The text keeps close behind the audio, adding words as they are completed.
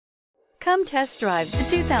Come test drive the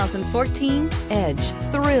 2014 Edge.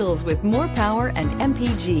 Thrills with more power and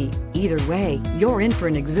MPG. Either way, you're in for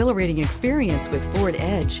an exhilarating experience with Ford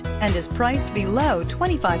Edge and is priced below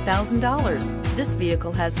 $25,000. This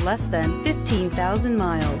vehicle has less than 15,000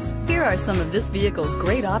 miles. Here are some of this vehicle's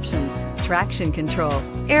great options: traction control,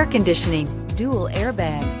 air conditioning, dual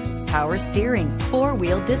airbags, power steering,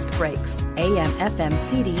 four-wheel disc brakes, AM/FM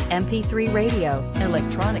CD MP3 radio,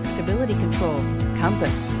 electronic stability control,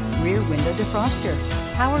 compass, rear window defroster,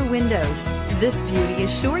 power windows. This beauty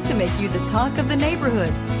is sure to make you the talk of the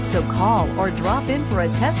neighborhood. So call or drop in for a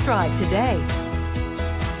test drive today.